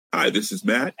Hi, this is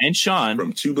Matt and Sean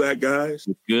from Two Black Guys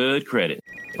with Good Credit.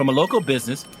 From a local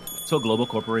business to a global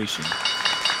corporation.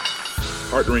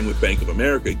 Partnering with Bank of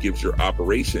America gives your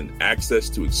operation access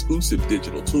to exclusive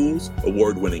digital tools,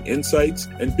 award-winning insights,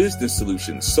 and business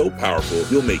solutions so powerful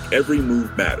you'll make every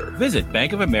move matter. Visit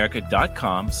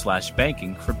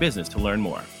bankofamerica.com/banking for business to learn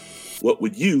more. What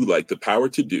would you like the power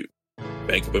to do?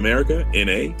 Bank of America,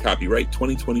 N.A., copyright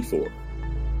 2024.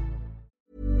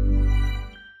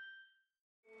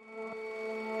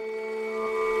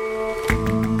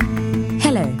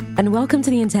 Hello, and welcome to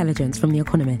The Intelligence from The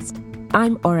Economist.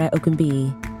 I'm Ora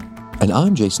Okunbiyi. And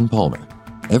I'm Jason Palmer.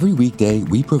 Every weekday,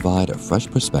 we provide a fresh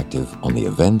perspective on the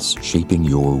events shaping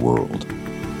your world.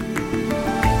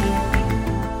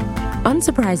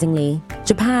 Unsurprisingly,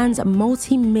 Japan's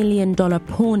multi-million-dollar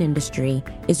porn industry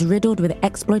is riddled with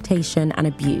exploitation and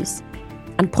abuse,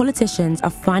 and politicians are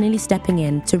finally stepping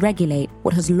in to regulate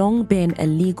what has long been a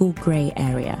legal grey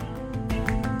area.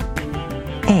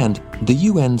 And the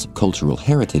UN's Cultural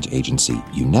Heritage Agency,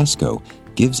 UNESCO,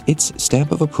 gives its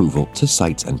stamp of approval to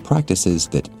sites and practices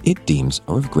that it deems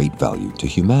are of great value to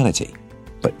humanity.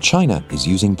 But China is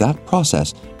using that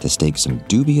process to stake some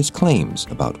dubious claims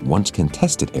about once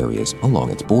contested areas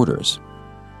along its borders.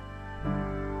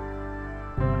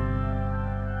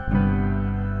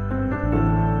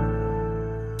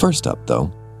 First up,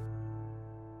 though,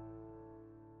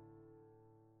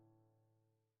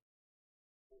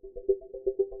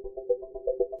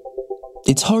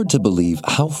 it's hard to believe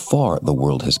how far the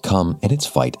world has come in its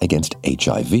fight against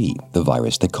HIV, the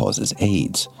virus that causes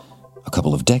AIDS. A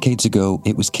couple of decades ago,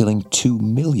 it was killing 2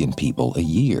 million people a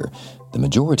year, the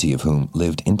majority of whom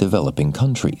lived in developing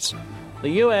countries. The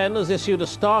UN has issued a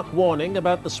stark warning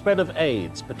about the spread of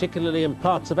AIDS, particularly in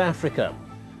parts of Africa.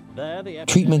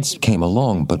 Treatments came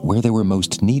along, but where they were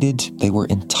most needed, they were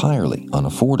entirely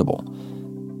unaffordable.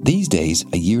 These days,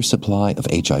 a year's supply of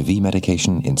HIV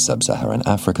medication in sub-Saharan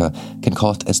Africa can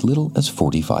cost as little as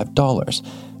 $45,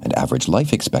 and average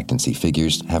life expectancy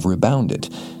figures have rebounded,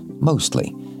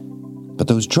 mostly. But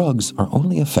those drugs are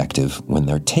only effective when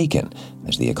they're taken,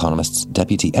 as The Economist's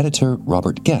deputy editor,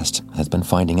 Robert Guest, has been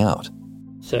finding out.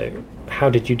 So, how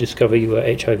did you discover you were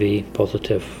HIV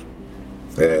positive?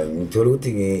 HIV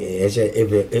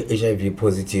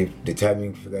positive.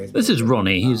 This is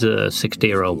Ronnie. He's a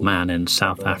 60-year-old man in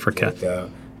South Africa.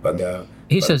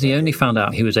 He says he only found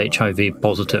out he was HIV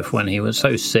positive when he was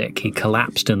so sick he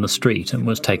collapsed in the street and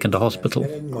was taken to hospital.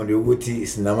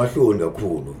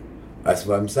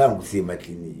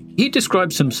 He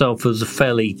describes himself as a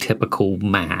fairly typical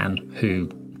man who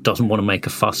doesn't want to make a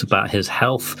fuss about his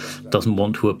health, doesn't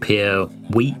want to appear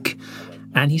weak,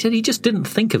 and he said he just didn't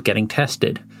think of getting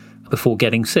tested before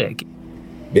getting sick.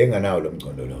 I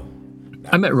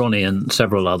met Ronnie and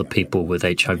several other people with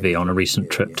HIV on a recent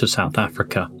trip to South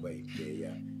Africa.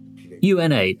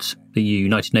 UNAIDS, the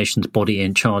United Nations body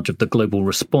in charge of the global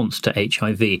response to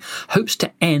HIV, hopes to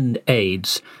end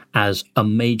AIDS as a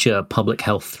major public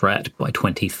health threat by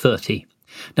 2030.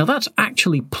 Now that's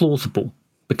actually plausible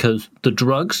because the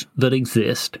drugs that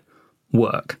exist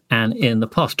work. And in the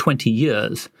past 20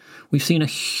 years, we've seen a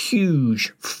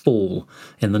huge fall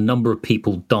in the number of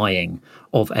people dying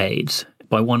of AIDS.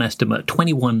 By one estimate,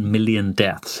 21 million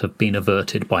deaths have been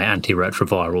averted by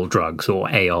antiretroviral drugs, or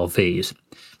ARVs.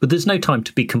 But there's no time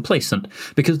to be complacent,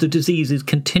 because the disease is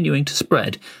continuing to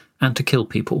spread and to kill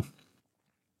people.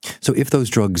 So if those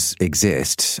drugs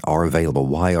exist, are available,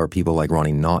 why are people like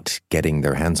Ronnie not getting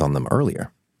their hands on them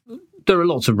earlier? There are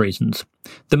lots of reasons.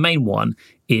 The main one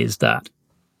is that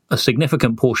a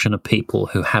significant portion of people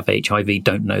who have HIV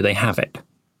don't know they have it.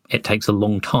 It takes a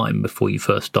long time before you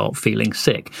first start feeling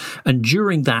sick. And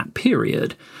during that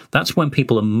period, that's when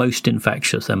people are most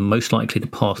infectious and most likely to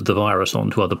pass the virus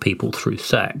on to other people through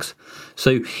sex.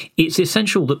 So it's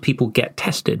essential that people get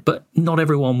tested, but not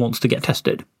everyone wants to get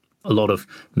tested. A lot of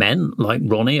men, like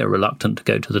Ronnie, are reluctant to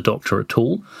go to the doctor at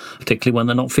all, particularly when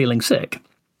they're not feeling sick.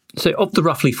 So of the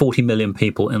roughly 40 million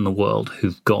people in the world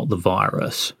who've got the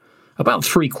virus, about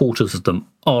 3/4 of them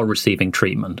are receiving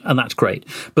treatment, and that's great.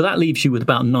 But that leaves you with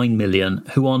about 9 million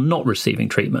who are not receiving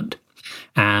treatment.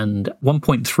 And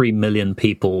 1.3 million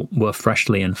people were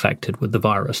freshly infected with the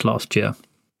virus last year.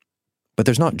 But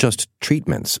there's not just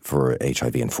treatments for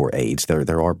HIV and for AIDS.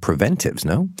 There are preventives,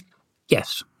 no?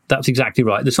 Yes, that's exactly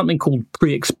right. There's something called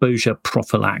pre-exposure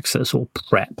prophylaxis, or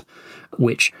PrEP,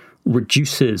 which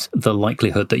reduces the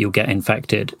likelihood that you'll get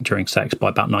infected during sex by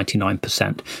about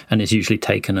 99% and is usually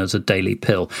taken as a daily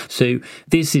pill. So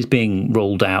this is being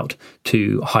rolled out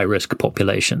to high-risk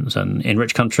populations. And in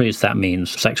rich countries, that means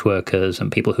sex workers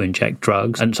and people who inject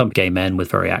drugs and some gay men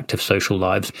with very active social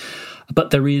lives.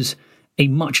 But there is a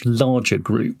much larger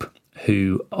group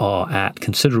who are at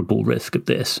considerable risk of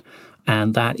this,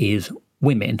 and that is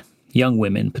women, young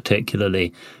women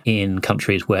particularly, in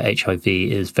countries where HIV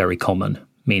is very common,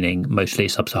 meaning mostly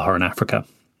sub-Saharan Africa.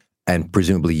 And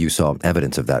presumably you saw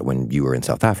evidence of that when you were in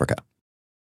South Africa.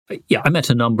 Yeah, I met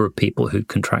a number of people who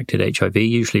contracted HIV,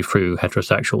 usually through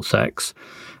heterosexual sex,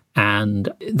 and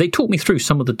they talked me through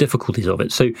some of the difficulties of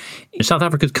it. So South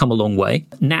Africa's come a long way.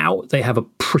 Now they have a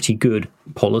pretty good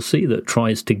policy that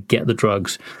tries to get the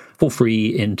drugs for free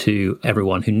into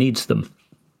everyone who needs them.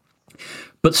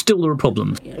 But still there are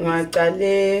problems.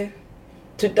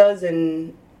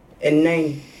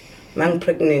 2009, I'm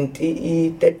pregnant,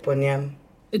 third born.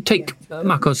 Take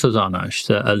Makosazana, she's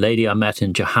a lady I met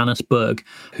in Johannesburg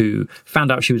who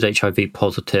found out she was HIV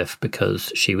positive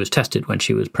because she was tested when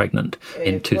she was pregnant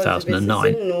in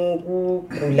 2009.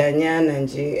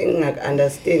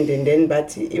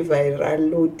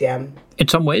 In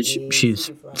some ways,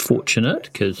 she's fortunate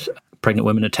because pregnant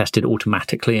women are tested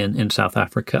automatically in South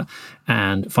Africa,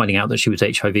 and finding out that she was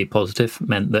HIV positive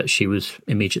meant that she was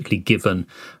immediately given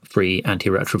free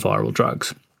antiretroviral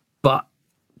drugs. But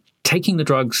taking the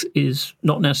drugs is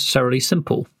not necessarily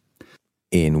simple.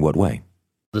 In what way?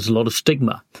 There's a lot of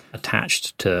stigma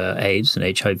attached to AIDS and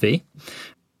HIV. And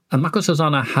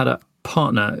Makosazana had a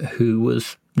partner who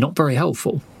was not very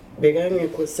helpful.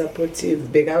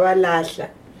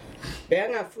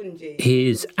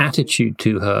 His attitude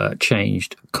to her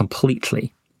changed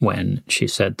completely when she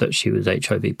said that she was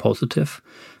HIV positive.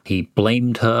 He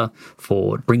blamed her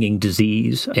for bringing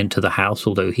disease into the house,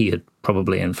 although he had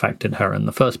probably infected her in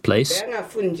the first place. He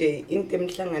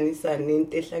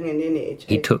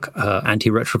took her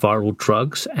antiretroviral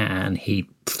drugs and he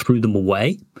threw them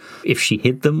away. If she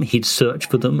hid them, he'd search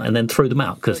for them and then throw them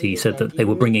out because he said that they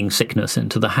were bringing sickness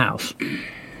into the house.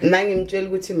 She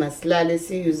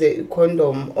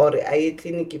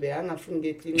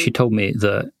told me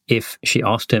that if she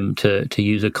asked him to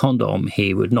use a condom,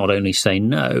 he would not only say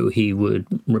no, he would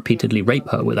repeatedly rape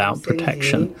her without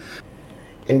protection.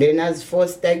 And then as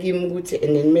forced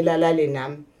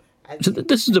So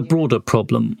this is a broader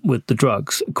problem with the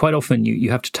drugs. Quite often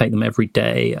you have to take them every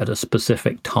day at a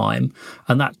specific time,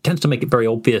 and that tends to make it very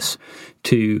obvious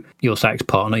to your sex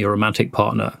partner, your romantic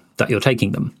partner, that you're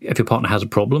taking them. If your partner has a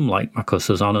problem, like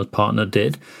Makosazana's partner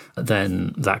did,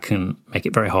 then that can make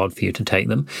it very hard for you to take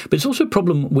them. But it's also a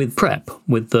problem with PrEP,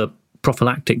 with the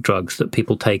prophylactic drugs that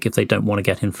people take if they don't want to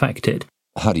get infected.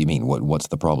 How do you mean? What's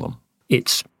the problem?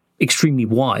 It's extremely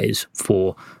wise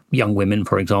for young women,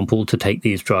 for example, to take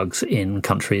these drugs in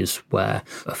countries where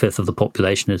a fifth of the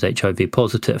population is HIV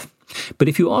positive. But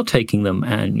if you are taking them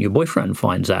and your boyfriend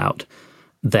finds out,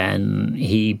 then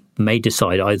he may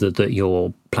decide either that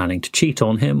you're planning to cheat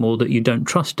on him or that you don't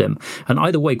trust him. And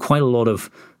either way, quite a lot of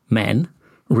men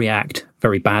react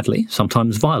very badly,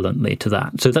 sometimes violently, to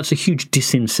that. So that's a huge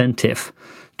disincentive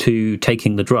to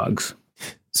taking the drugs.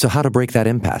 So how to break that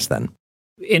impasse then?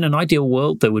 In an ideal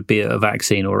world, there would be a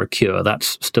vaccine or a cure.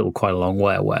 That's still quite a long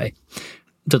way away.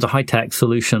 There's a high-tech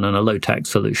solution and a low-tech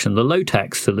solution. The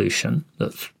low-tech solution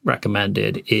that's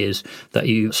recommended is that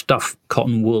you stuff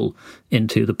cotton wool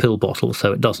into the pill bottle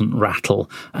so it doesn't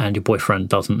rattle and your boyfriend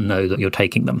doesn't know that you're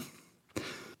taking them.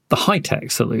 The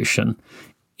high-tech solution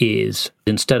is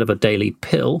instead of a daily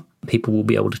pill, people will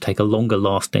be able to take a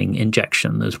longer-lasting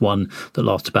injection. There's one that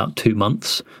lasts about 2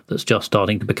 months that's just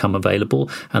starting to become available,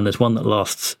 and there's one that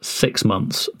lasts 6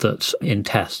 months that's in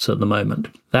tests at the moment.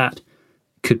 That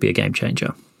could be a game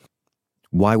changer.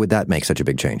 Why would that make such a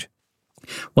big change?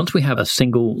 Once we have a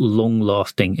single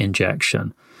long-lasting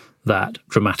injection that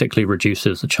dramatically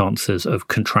reduces the chances of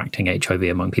contracting HIV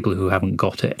among people who haven't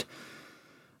got it,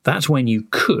 that's when you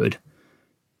could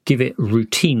give it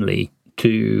routinely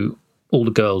to all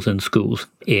the girls in schools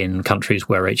in countries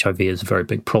where HIV is a very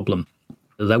big problem.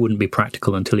 That wouldn't be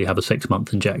practical until you have a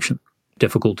 6-month injection.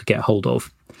 Difficult to get hold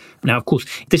of. Now, of course,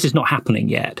 this is not happening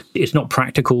yet. It's not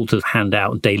practical to hand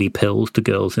out daily pills to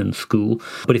girls in school.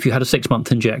 But if you had a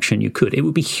 6-month injection, you could. It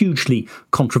would be hugely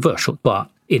controversial, but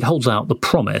it holds out the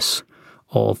promise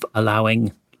of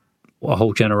allowing a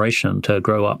whole generation to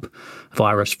grow up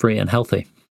virus-free and healthy.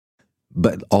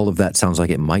 But all of that sounds like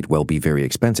it might well be very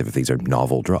expensive if these are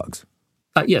novel drugs.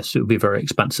 Yes, it would be very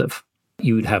expensive.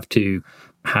 You would have to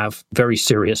have very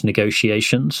serious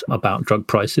negotiations about drug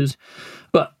prices.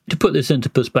 But to put this into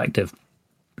perspective,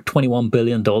 $21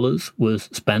 billion was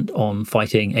spent on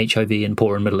fighting HIV in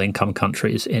poor and middle-income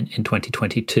countries in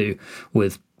 2022,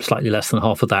 with slightly less than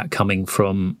half of that coming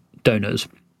from donors.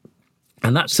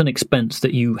 And that's an expense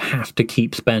that you have to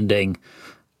keep spending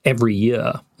every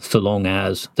year, so long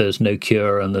as there's no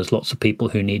cure and there's lots of people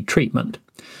who need treatment.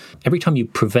 Every time you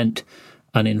prevent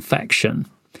an infection,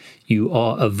 you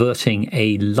are averting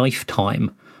a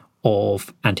lifetime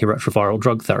of antiretroviral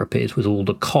drug therapies with all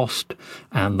the cost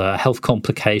and the health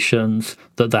complications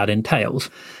that entails.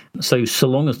 So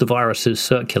long as the virus is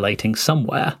circulating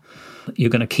somewhere, you're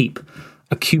going to keep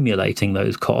accumulating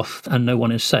those costs and no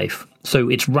one is safe. So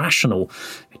it's rational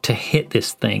to hit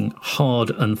this thing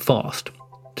hard and fast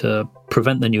to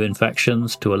prevent the new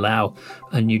infections, to allow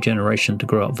a new generation to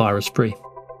grow up virus-free.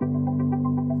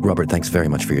 Robert, thanks very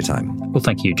much for your time. Well,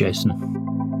 thank you, Jason.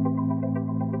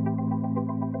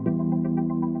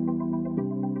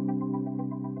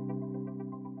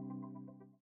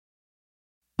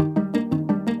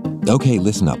 Okay,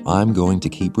 listen up. I'm going to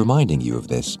keep reminding you of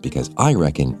this because I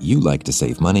reckon you like to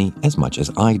save money as much as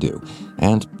I do.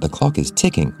 And the clock is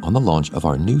ticking on the launch of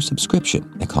our new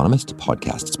subscription, Economist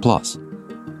Podcasts Plus.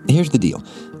 Here's the deal.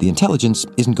 The intelligence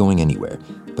isn't going anywhere,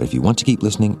 but if you want to keep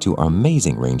listening to our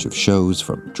amazing range of shows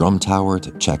from Drum Tower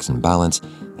to Checks and Balance,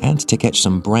 and to catch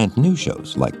some brand new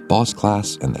shows like Boss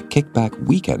Class and the Kickback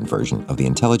Weekend version of The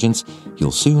Intelligence,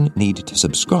 you'll soon need to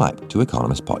subscribe to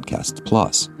Economist Podcasts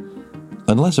Plus.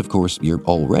 Unless, of course, you're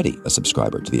already a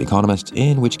subscriber to The Economist,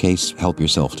 in which case, help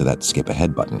yourself to that skip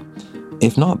ahead button.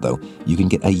 If not, though, you can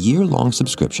get a year-long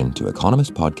subscription to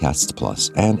Economist Podcasts Plus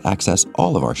and access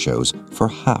all of our shows for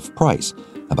half price,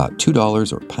 about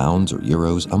 $2 or pounds or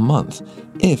euros a month,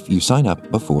 if you sign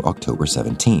up before October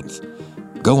 17th.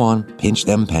 Go on, pinch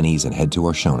them pennies and head to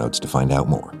our show notes to find out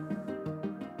more.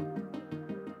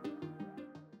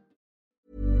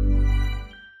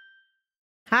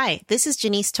 Hi, this is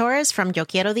Janice Torres from Yo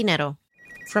Quiero Dinero.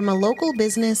 From a local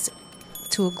business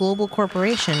to a global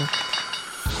corporation,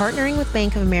 partnering with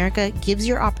Bank of America gives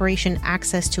your operation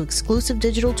access to exclusive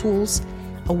digital tools,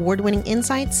 award-winning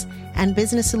insights, and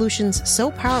business solutions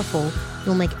so powerful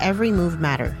you'll make every move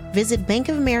matter. Visit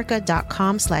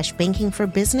bankofamerica.com/banking for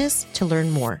business to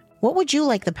learn more. What would you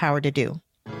like the power to do?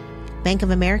 Bank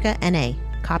of America, N.A.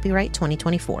 Copyright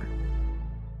 2024.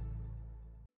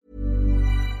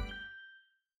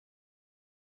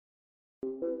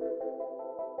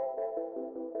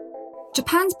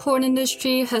 Japan's porn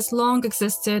industry has long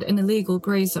existed in a legal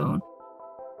grey zone.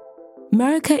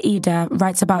 Marika Ida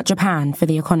writes about Japan for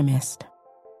The Economist.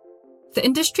 The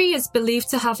industry is believed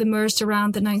to have emerged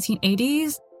around the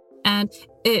 1980s, and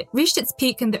it reached its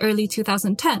peak in the early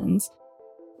 2010s.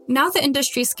 Now the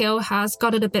industry scale has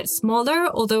gotten a bit smaller,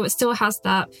 although it still has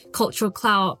that cultural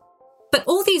clout. But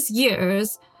all these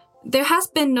years, there has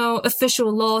been no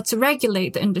official law to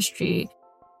regulate the industry.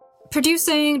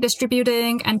 Producing,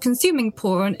 distributing, and consuming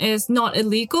porn is not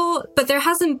illegal, but there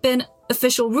hasn't been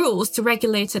official rules to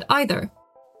regulate it either.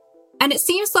 And it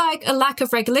seems like a lack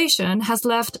of regulation has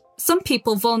left some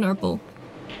people vulnerable.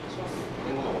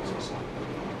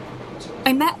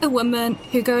 I met a woman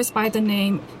who goes by the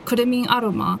name Kurumin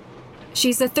Aroma.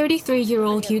 She's a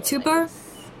 33-year-old YouTuber.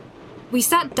 We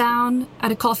sat down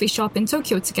at a coffee shop in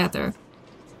Tokyo together.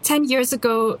 10 years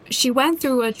ago, she went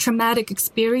through a traumatic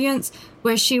experience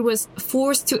where she was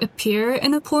forced to appear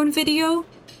in a porn video,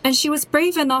 and she was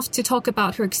brave enough to talk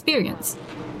about her experience.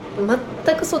 全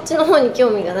くそっちの方に興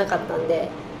味がなかったん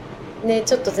で、ね、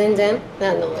ちょっと全然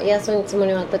いやそういうつも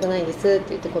りは全くないですって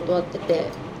言って断ってて、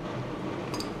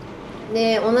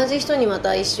で同じ人にま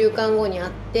た1週間後に会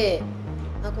って、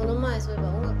あこの前そういえば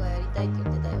音楽がやりたいって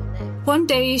言ってたよね。One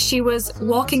day she was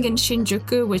walking in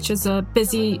Shinjuku, which is a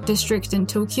busy district in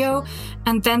Tokyo,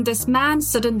 and then this man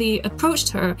suddenly approached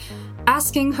her,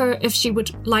 asking her if she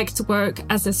would like to work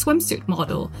as a swimsuit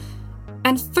model.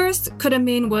 And first,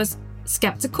 Kurumin was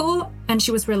skeptical and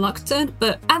she was reluctant,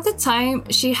 but at the time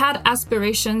she had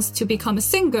aspirations to become a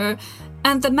singer,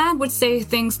 and the man would say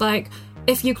things like,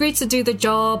 if you agree to do the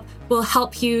job, we'll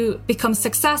help you become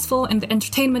successful in the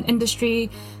entertainment industry.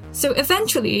 So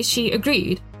eventually she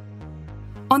agreed.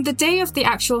 On the day of the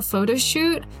actual photo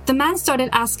shoot, the man started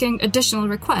asking additional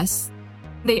requests.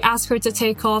 They asked her to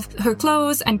take off her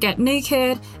clothes and get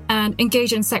naked and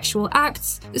engage in sexual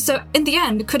acts. So in the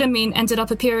end, Kurumin ended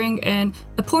up appearing in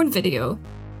a porn video.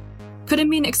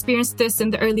 Kurumin experienced this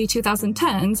in the early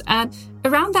 2010s, and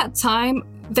around that time,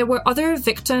 there were other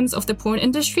victims of the porn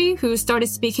industry who started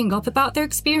speaking up about their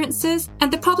experiences,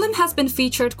 and the problem has been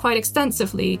featured quite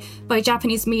extensively by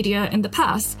Japanese media in the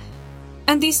past.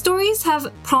 And these stories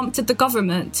have prompted the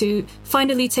government to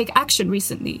finally take action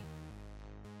recently.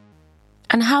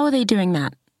 And how are they doing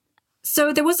that?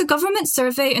 So there was a government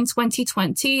survey in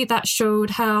 2020 that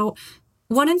showed how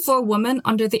 1 in 4 women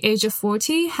under the age of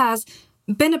 40 has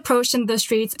been approached in the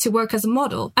streets to work as a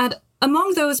model. And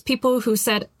among those people who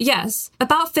said yes,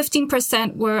 about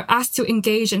 15% were asked to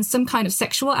engage in some kind of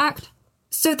sexual act.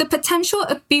 So the potential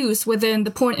abuse within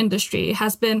the porn industry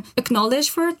has been acknowledged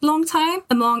for a long time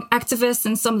among activists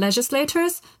and some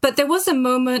legislators, but there was a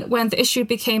moment when the issue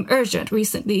became urgent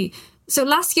recently. So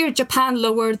last year, Japan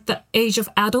lowered the age of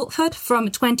adulthood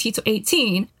from 20 to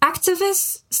 18.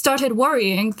 Activists started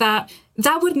worrying that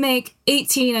that would make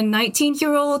 18 and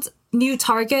 19-year-olds new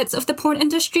targets of the porn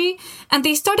industry, and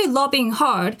they started lobbying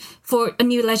hard for a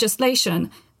new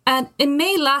legislation. And in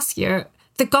May last year,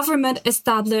 the government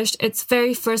established its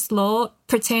very first law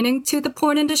pertaining to the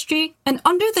porn industry. And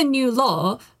under the new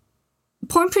law,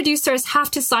 porn producers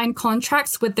have to sign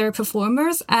contracts with their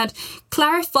performers and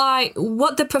clarify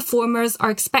what the performers are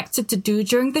expected to do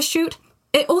during the shoot.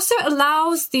 It also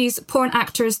allows these porn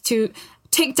actors to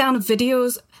take down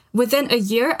videos within a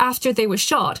year after they were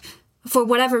shot, for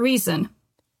whatever reason.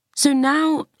 So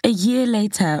now, a year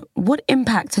later, what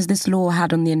impact has this law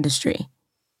had on the industry?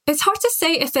 It's hard to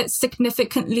say if it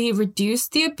significantly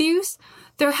reduced the abuse.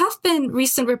 There have been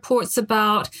recent reports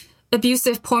about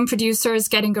abusive porn producers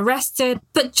getting arrested,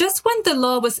 but just when the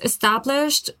law was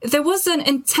established, there was an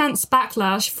intense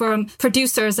backlash from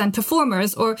producers and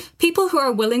performers, or people who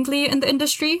are willingly in the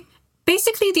industry.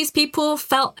 Basically, these people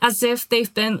felt as if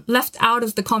they've been left out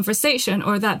of the conversation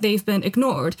or that they've been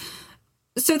ignored.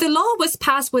 So the law was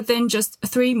passed within just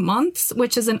 3 months,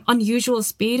 which is an unusual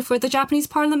speed for the Japanese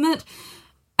parliament.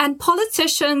 And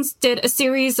politicians did a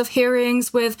series of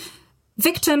hearings with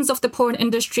victims of the porn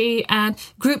industry and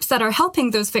groups that are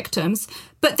helping those victims,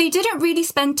 but they didn't really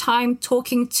spend time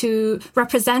talking to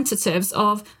representatives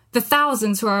of the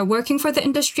thousands who are working for the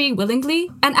industry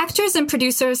willingly. And actors and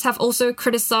producers have also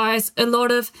criticized a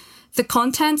lot of the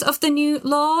content of the new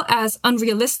law as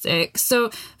unrealistic. So,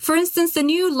 for instance, the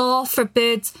new law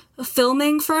forbids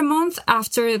filming for a month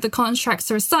after the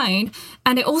contracts are signed,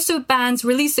 and it also bans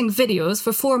releasing videos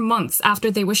for 4 months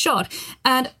after they were shot.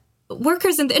 And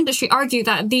workers in the industry argue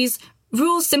that these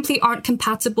rules simply aren't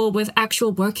compatible with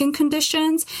actual working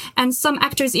conditions, and some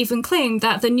actors even claim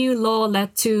that the new law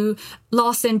led to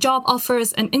loss in job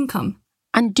offers and income.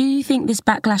 And do you think this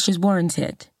backlash is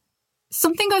warranted?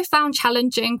 Something I found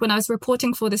challenging when I was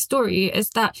reporting for this story is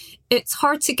that it's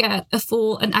hard to get a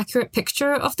full and accurate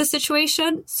picture of the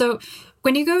situation. So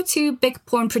when you go to big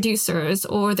porn producers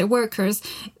or their workers,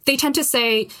 they tend to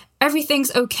say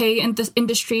everything's okay in this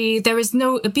industry, there is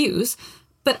no abuse.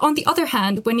 But on the other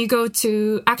hand, when you go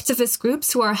to activist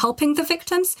groups who are helping the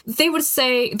victims, they would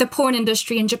say the porn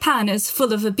industry in Japan is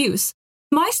full of abuse.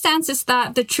 My stance is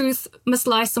that the truth must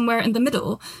lie somewhere in the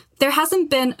middle. There hasn't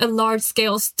been a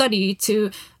large-scale study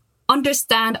to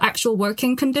understand actual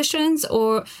working conditions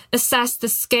or assess the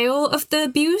scale of the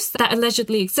abuse that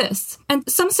allegedly exists. And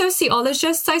some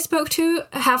sociologists I spoke to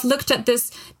have looked at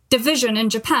this division in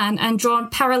Japan and drawn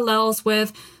parallels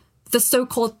with the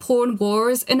so-called porn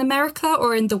wars in America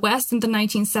or in the West in the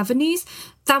 1970s.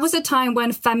 That was a time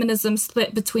when feminism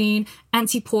split between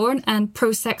anti-porn and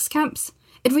pro-sex camps.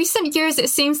 In recent years, it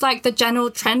seems like the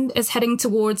general trend is heading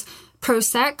towards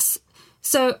pro-sex.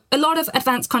 So a lot of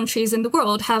advanced countries in the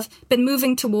world have been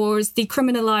moving towards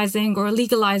decriminalizing or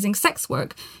legalizing sex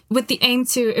work with the aim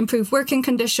to improve working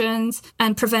conditions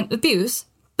and prevent abuse.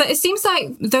 But it seems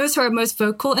like those who are most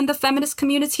vocal in the feminist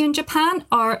community in Japan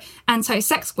are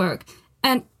anti-sex work.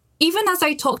 And even as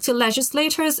I talk to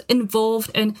legislators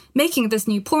involved in making this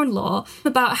new porn law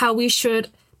about how we should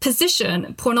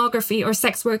position pornography or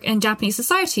sex work in Japanese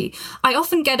society, I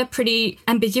often get a pretty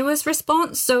ambiguous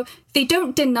response. So they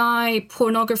don't deny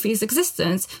pornography's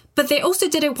existence, but they also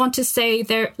didn't want to say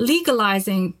they're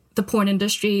legalizing the porn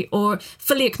industry or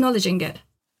fully acknowledging it.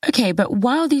 Okay, but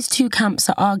while these two camps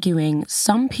are arguing,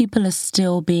 some people are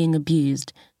still being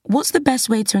abused. What's the best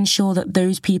way to ensure that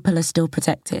those people are still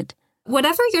protected?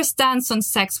 Whatever your stance on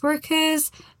sex work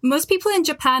is, most people in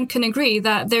Japan can agree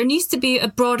that there needs to be a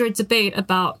broader debate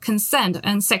about consent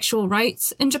and sexual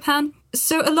rights in Japan.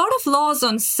 So a lot of laws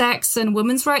on sex and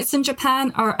women's rights in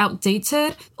Japan are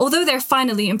outdated, although they're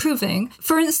finally improving.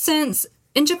 For instance,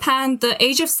 in Japan, the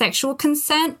age of sexual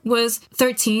consent was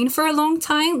 13 for a long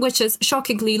time, which is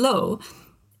shockingly low.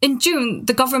 In June,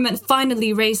 the government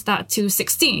finally raised that to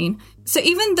 16. So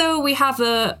even though we have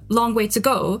a long way to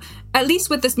go, at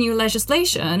least with this new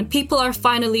legislation, people are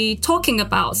finally talking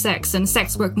about sex and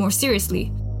sex work more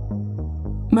seriously.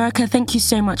 Marika, thank you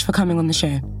so much for coming on the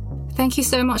show. Thank you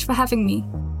so much for having me.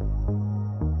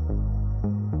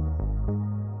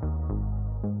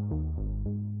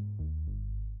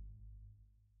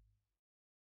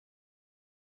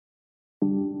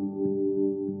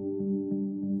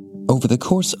 Over the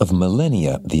course of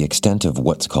millennia, the extent of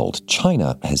what's called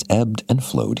China has ebbed and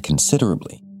flowed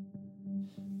considerably.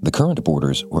 The current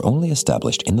borders were only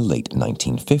established in the late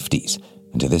 1950s,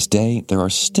 And to this day, there are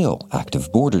still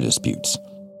active border disputes.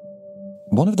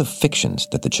 One of the fictions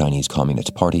that the Chinese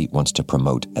Communist Party wants to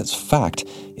promote as fact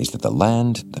is that the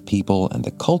land, the people, and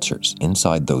the cultures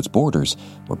inside those borders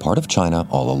were part of China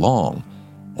all along.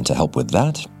 And to help with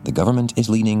that, the government is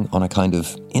leaning on a kind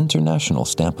of international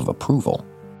stamp of approval.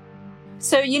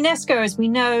 So UNESCO, as we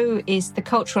know, is the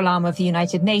cultural arm of the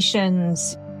United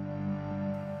Nations.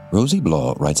 Rosie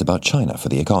Bloch writes about China for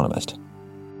The Economist.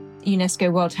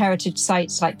 UNESCO World Heritage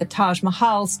Sites like the Taj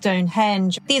Mahal,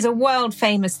 Stonehenge, these are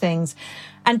world-famous things.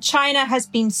 And China has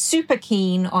been super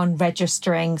keen on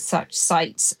registering such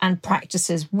sites and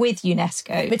practices with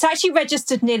UNESCO. It's actually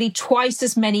registered nearly twice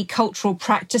as many cultural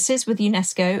practices with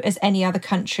UNESCO as any other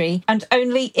country, and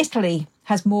only Italy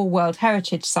has more World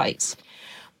Heritage Sites.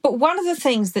 But one of the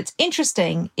things that's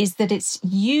interesting is that it's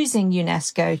using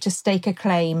UNESCO to stake a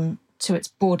claim to its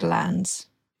borderlands.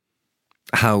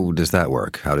 How does that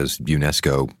work? How does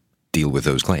UNESCO deal with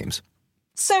those claims?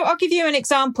 So I'll give you an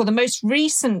example. The most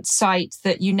recent site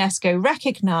that UNESCO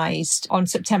recognised on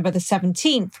September the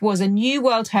 17th was a new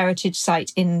World Heritage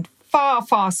Site in far,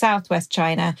 far southwest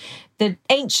China, the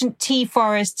ancient tea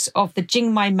forests of the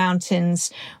Jingmai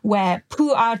Mountains, where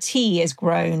pu'er tea is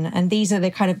grown. And these are the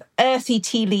kind of earthy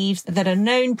tea leaves that are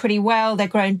known pretty well. They're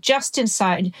grown just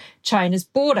inside China's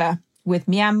border with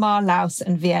Myanmar, Laos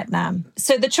and Vietnam.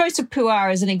 So the choice of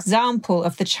pu'er is an example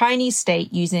of the Chinese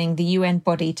state using the UN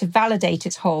body to validate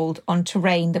its hold on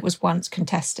terrain that was once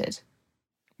contested.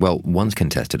 Well, once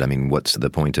contested, I mean, what's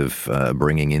the point of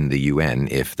bringing in the UN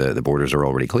if the borders are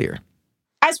already clear?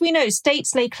 As we know,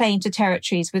 states lay claim to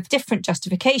territories with different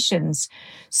justifications.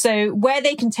 So where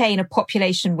they contain a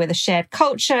population with a shared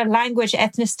culture, language,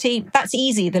 ethnicity, that's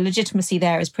easy. The legitimacy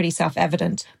there is pretty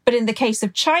self-evident. But in the case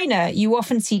of China, you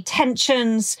often see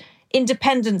tensions,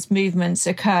 independence movements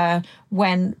occur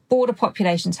when border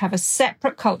populations have a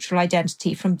separate cultural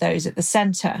identity from those at the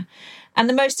centre. And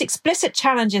the most explicit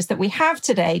challenges that we have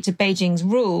today to Beijing's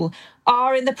rule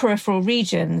are in the peripheral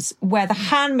regions where the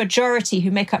Han majority,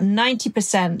 who make up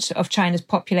 90% of China's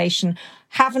population,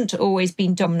 haven't always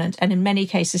been dominant and in many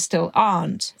cases still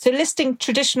aren't. So listing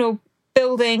traditional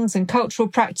buildings and cultural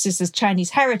practices as Chinese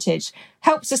heritage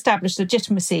helps establish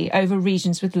legitimacy over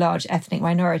regions with large ethnic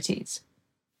minorities.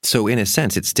 So in a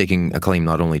sense, it's staking a claim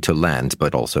not only to land,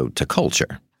 but also to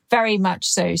culture. Very much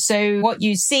so. So what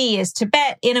you see is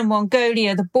Tibet, Inner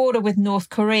Mongolia, the border with North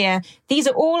Korea. These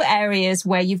are all areas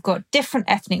where you've got different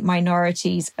ethnic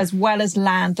minorities as well as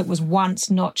land that was once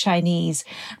not Chinese.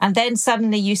 And then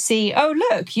suddenly you see, oh,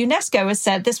 look, UNESCO has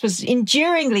said this was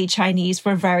enduringly Chinese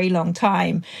for a very long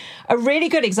time. A really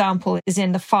good example is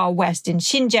in the far west in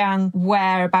Xinjiang,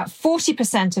 where about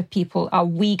 40% of people are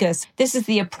Uyghurs. This is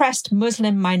the oppressed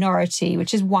Muslim minority,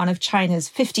 which is one of China's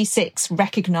 56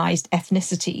 recognized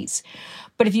ethnicities.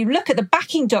 But if you look at the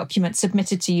backing documents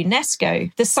submitted to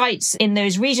UNESCO, the sites in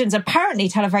those regions apparently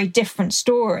tell a very different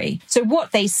story. So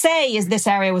what they say is this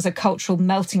area was a cultural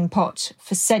melting pot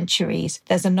for centuries.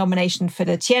 There's a nomination for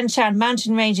the Tian Shan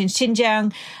mountain range in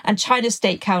Xinjiang, and China's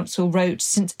State Council wrote,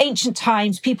 since ancient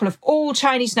times, people of all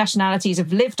Chinese nationalities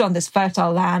have lived on this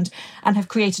fertile land and have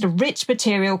created a rich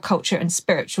material, culture and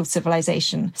spiritual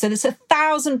civilization. So there's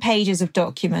 1,000 pages of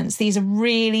documents. These are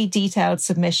really detailed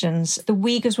submissions. The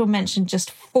Uyghurs were mentioned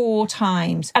just 4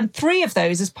 times, and 3 of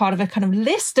those as part of a kind of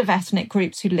list of ethnic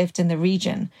groups who lived in the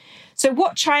region. So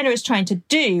what China is trying to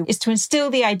do is to instill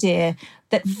the idea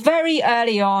that very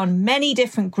early on, many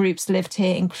different groups lived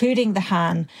here, including the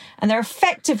Han, and they're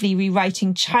effectively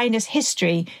rewriting China's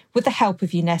history with the help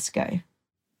of UNESCO.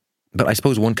 But I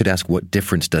suppose one could ask, what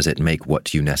difference does it make what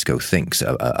UNESCO thinks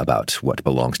about what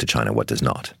belongs to China, what does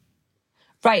not?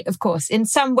 Right, of course. In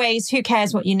some ways, who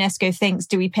cares what UNESCO thinks?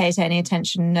 Do we pay it any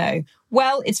attention? No.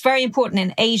 Well, it's very important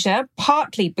in Asia,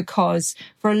 partly because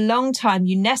for a long time,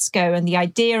 UNESCO and the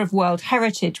idea of World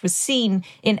Heritage was seen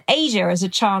in Asia as a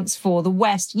chance for the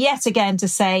West yet again to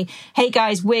say, hey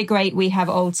guys, we're great, we have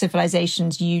old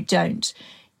civilizations, you don't.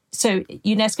 So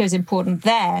UNESCO is important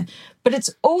there, but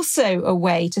it's also a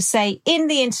way to say in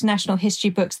the international history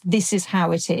books, this is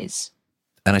how it is.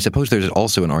 And I suppose there's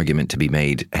also an argument to be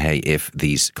made, hey, if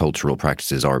these cultural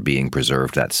practices are being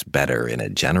preserved, that's better in a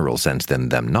general sense than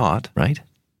them not, right?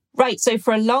 Right. So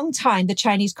for a long time, the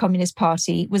Chinese Communist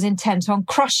Party was intent on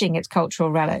crushing its cultural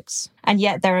relics. And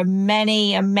yet there are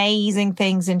many amazing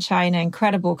things in China,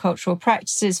 incredible cultural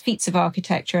practices, feats of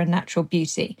architecture and natural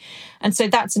beauty. And so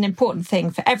that's an important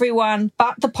thing for everyone.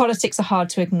 But the politics are hard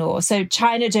to ignore. So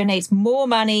China donates more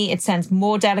money. It sends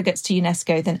more delegates to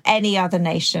UNESCO than any other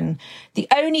nation. The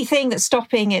only thing that's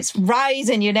stopping its rise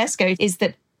in UNESCO is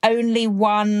that only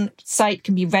one site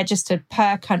can be registered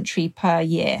per country per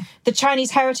year. The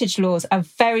Chinese heritage laws are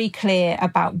very clear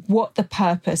about what the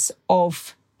purpose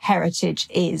of heritage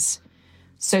is.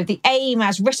 So the aim,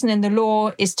 as written in the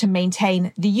law, is to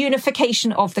maintain the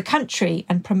unification of the country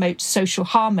and promote social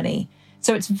harmony.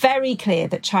 So it's very clear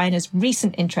that China's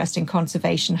recent interest in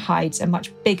conservation hides a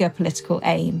much bigger political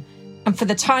aim. And for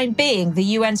the time being,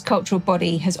 the UN's cultural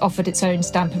body has offered its own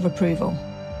stamp of approval.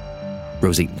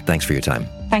 Rosie, thanks for your time.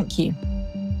 Thank you.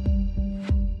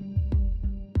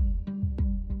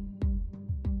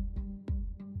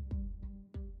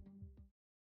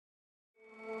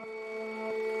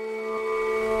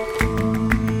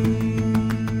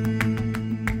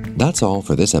 That's all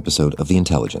for this episode of The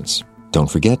Intelligence. Don't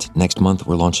forget, next month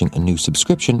we're launching a new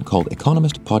subscription called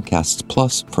Economist Podcasts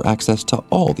Plus for access to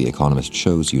all the Economist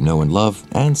shows you know and love,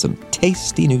 and some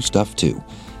tasty new stuff too.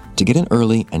 To get in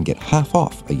early and get half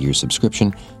off a year's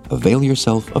subscription, avail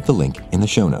yourself of the link in the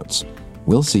show notes.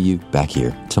 We'll see you back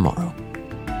here tomorrow.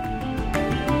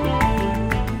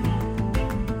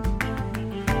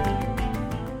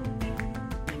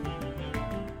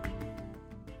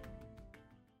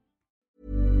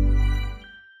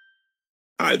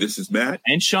 Hi, this is Matt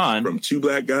and Sean from Two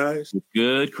Black Guys with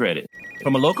Good Credit.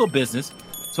 From a local business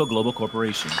to a global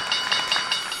corporation,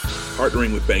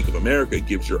 Partnering with Bank of America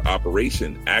gives your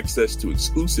operation access to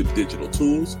exclusive digital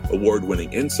tools,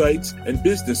 award-winning insights, and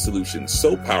business solutions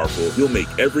so powerful you'll make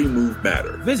every move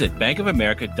matter. Visit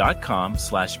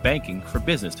bankofamerica.com/banking for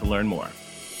business to learn more.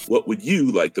 What would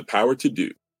you like the power to do?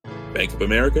 Bank of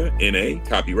America, N.A.,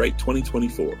 copyright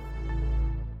 2024.